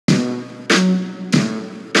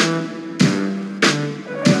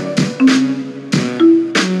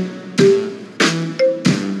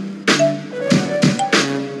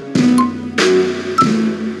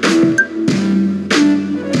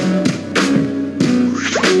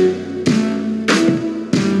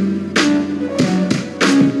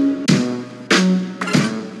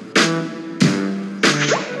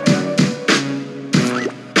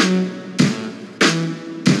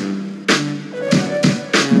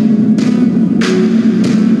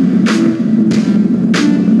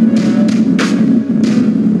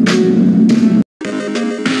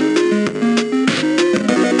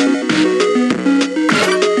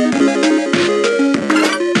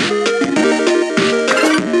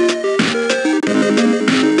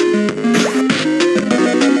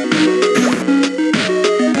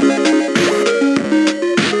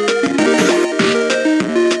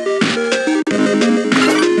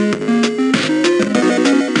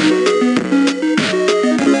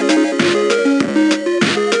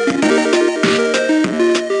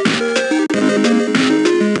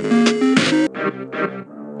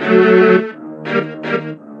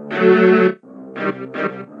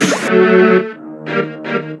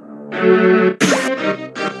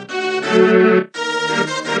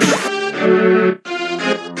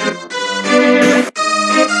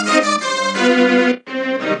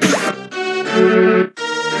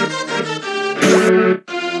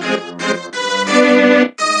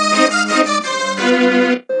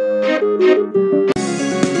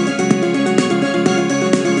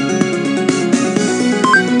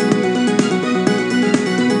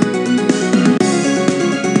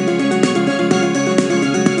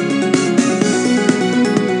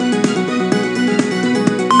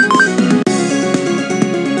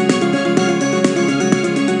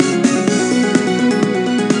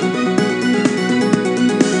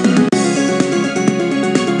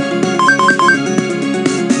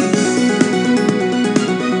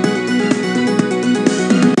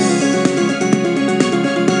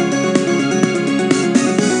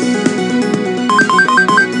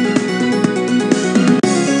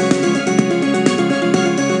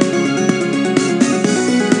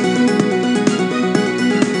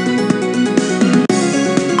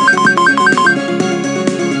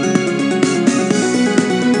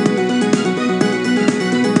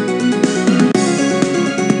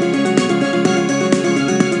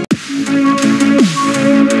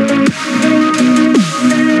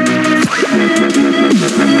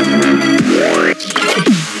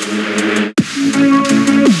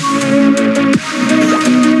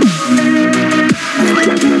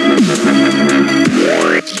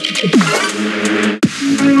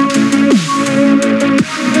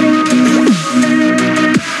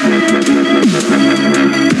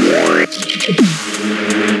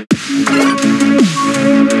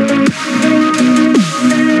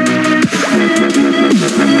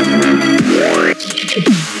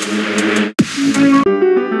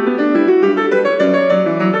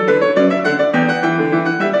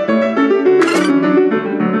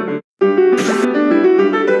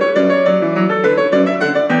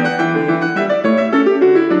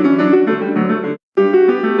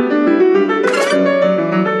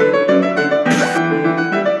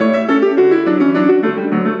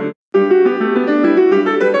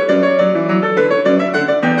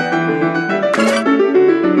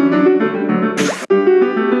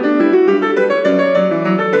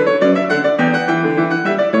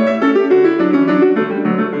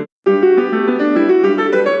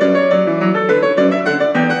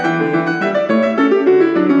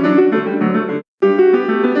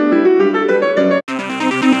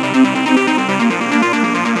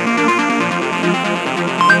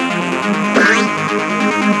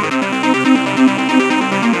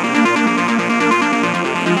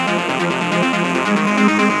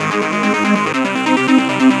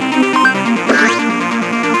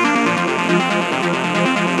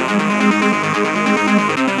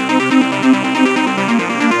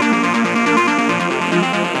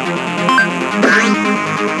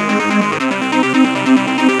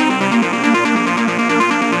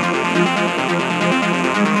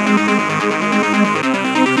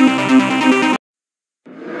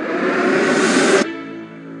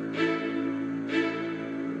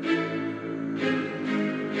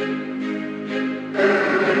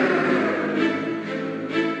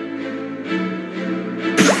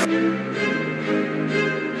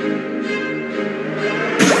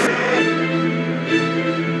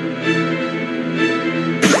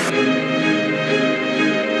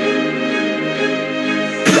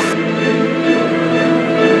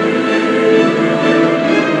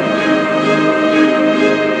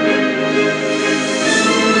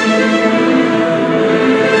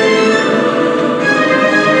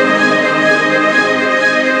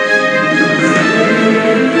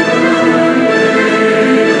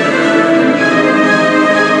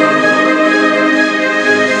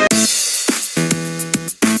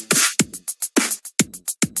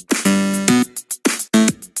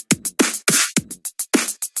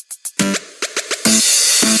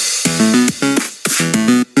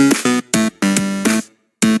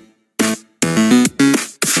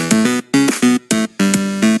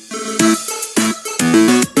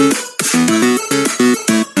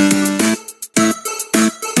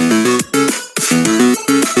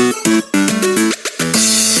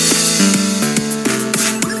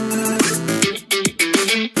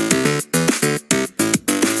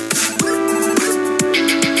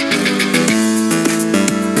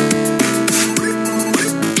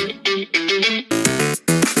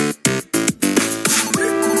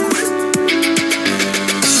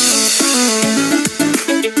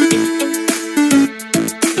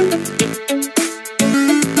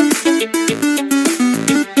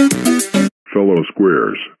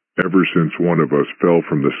one of us fell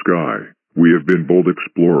from the sky. We have been bold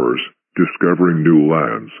explorers, discovering new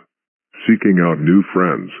lands, seeking out new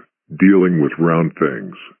friends, dealing with round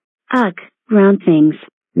things. Ugh, round things.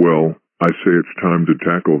 Well, I say it's time to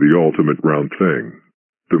tackle the ultimate round thing.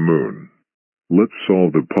 The moon. Let's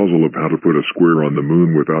solve the puzzle of how to put a square on the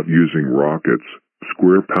moon without using rockets.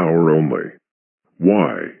 Square power only.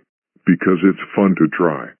 Why? Because it's fun to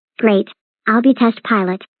try. Great. I'll be test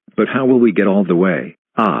pilot. But how will we get all the way?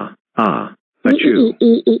 Achoo.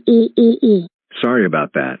 Sorry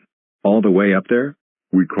about that. All the way up there?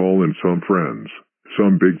 We call in some friends.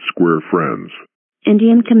 Some big square friends.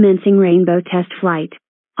 Indian commencing rainbow test flight.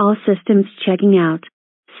 All systems checking out.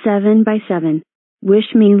 7 by 7.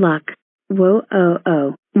 Wish me luck. Whoa,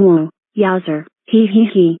 oh, whoa, yowzer,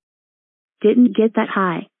 he. Didn't get that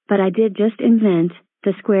high, but I did just invent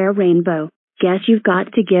the square rainbow. Guess you've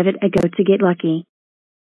got to give it a go to get lucky.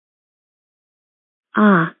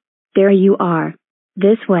 Ah, there you are.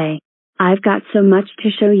 This way. I've got so much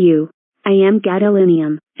to show you. I am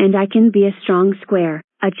gadolinium, and I can be a strong square,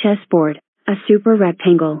 a chessboard, a super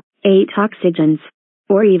rectangle, 8 oxygens,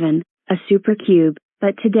 or even a super cube.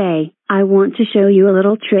 But today, I want to show you a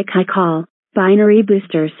little trick I call binary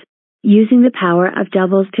boosters. Using the power of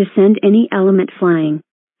doubles to send any element flying.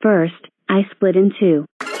 First, I split in 2.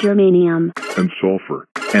 Germanium. And sulfur.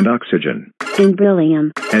 And oxygen. And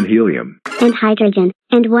beryllium. And helium. And hydrogen.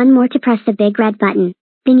 And one more to press the big red button.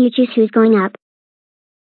 Then you choose who's going up.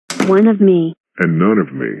 One of me. And none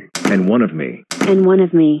of me. And one of me. And one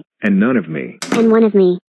of me. And none of me. And one of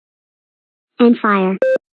me. And fire.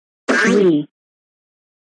 Me.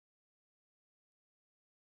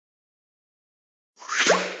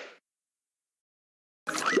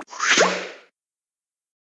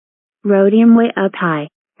 Rhodium way up high.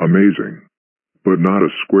 Amazing. But not a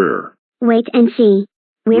square. Wait and see.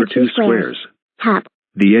 We're 2 squares. Top.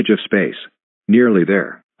 The edge of space. Nearly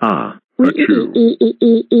there. Achoo.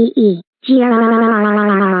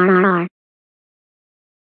 G-R-R-R-R-R-R-R-R.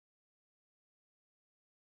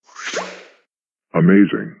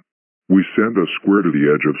 Amazing. We send a square to the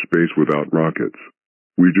edge of space without rockets.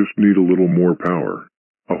 We just need a little more power.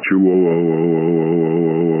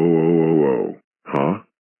 Achoo-oh-oh-oh-oh-oh-oh-oh-oh-oh-oh. Huh?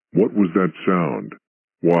 What was that sound?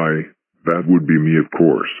 Why, that would be me, of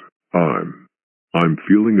course. I'm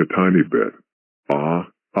feeling a tiny bit.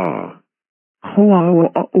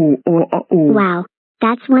 Wow,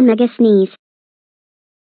 that's one mega sneeze.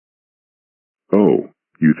 Oh,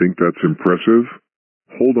 you think that's impressive?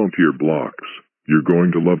 Hold on to your blocks. You're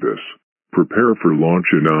going to love this. Prepare for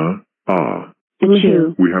launch in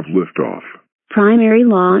Achoo. We have liftoff. Primary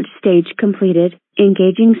launch stage completed.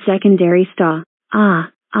 Engaging secondary star.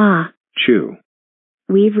 Chew.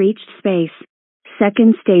 We've reached space.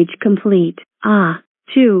 Second stage complete.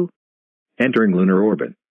 2. Entering lunar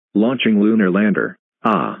orbit. Launching lunar lander.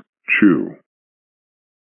 Chew.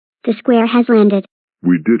 The square has landed.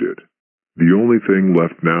 We did it. The only thing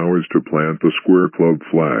left now is to plant the Square Club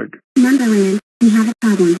flag. Numberland, we have a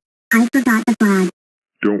problem. I forgot the flag.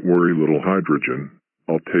 Don't worry, little hydrogen.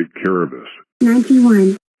 I'll take care of this.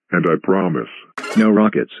 91. And I promise. No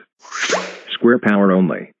rockets. Square power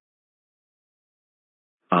only.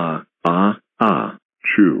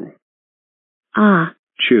 Chew.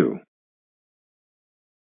 Chew.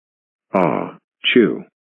 Chew.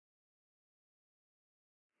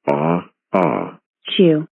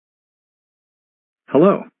 Chew.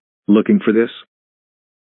 Hello. Looking for this?